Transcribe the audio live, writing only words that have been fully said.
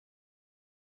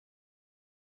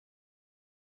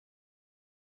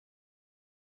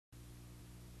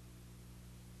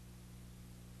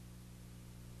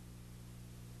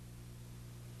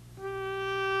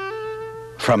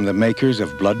From the makers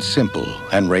of Blood Simple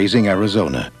and Raising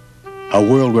Arizona, a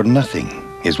world where nothing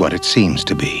is what it seems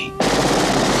to be.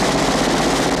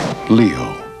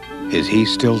 Leo, is he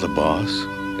still the boss?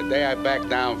 The day I back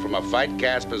down from a fight,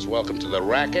 Caspar's welcome to the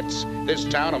rackets, this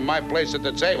town, and my place at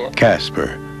the table.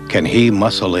 Caspar, can he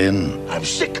muscle in? I'm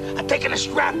sick of taking a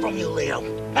strap from you, Leo.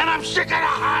 And I'm sick of the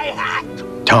high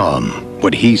hat. Tom,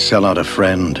 would he sell out a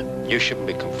friend? You shouldn't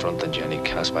be confronting Jenny,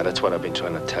 Caspar. That's what I've been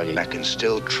trying to tell you. I can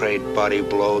still trade body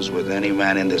blows with any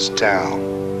man in this town.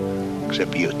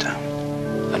 Except you, Tom.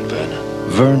 And Verna.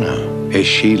 Verna, is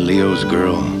she Leo's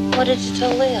girl? What did you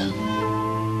tell Leo?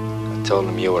 I told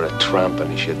him you were a tramp and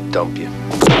he should dump you.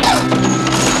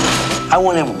 I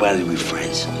want everybody to be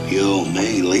friends. You,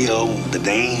 me, Leo, the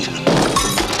Dane.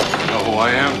 You know who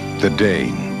I am? The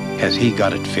Dane. Has he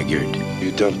got it figured?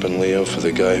 You dumping Leo for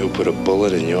the guy who put a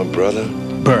bullet in your brother?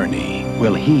 Bernie,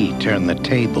 will he turn the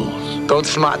tables? Don't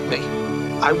smart me.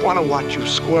 I want to watch you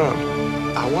squirm.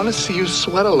 I want to see you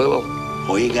sweat a little.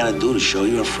 All you gotta do to show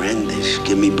you're a friend is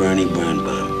give me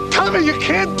Bernbaum. Tommy, you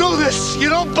can't do this. You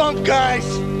don't bump guys.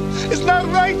 It's not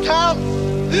right, Tom.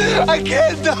 I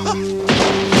can't do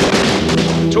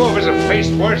it. Two of us have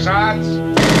faced worse odds.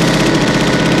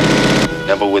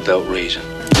 Never without reason.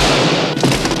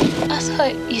 I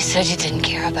thought you said you didn't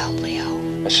care about Leo.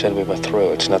 I said we were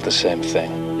through. It's not the same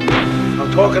thing.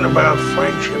 I'm talking about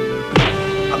friendship.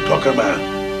 I'm talking about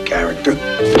character.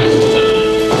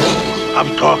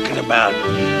 I'm talking about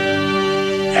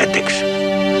ethics.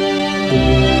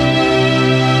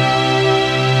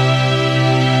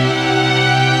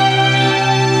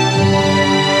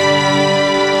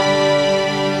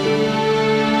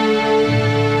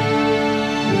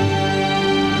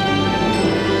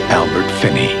 Albert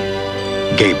Finney,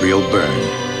 Gabriel Byrne,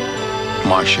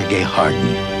 Marcia Gay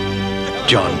Harden,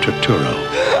 Jon Turturro.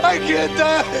 I can't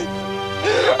die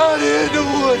out here in the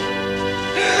woods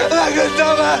like a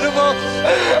dumb animal.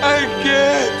 I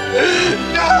can't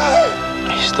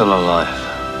die. He's still alive.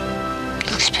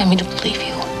 You expect me to believe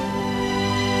you?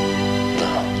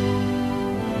 No.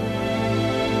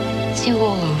 It's you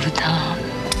all over town.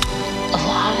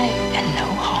 Alive and no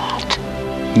heart.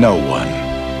 No one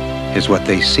is what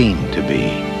they seem to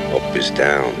be. Up is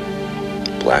down,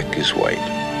 black is white.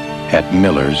 At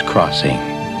Miller's Crossing.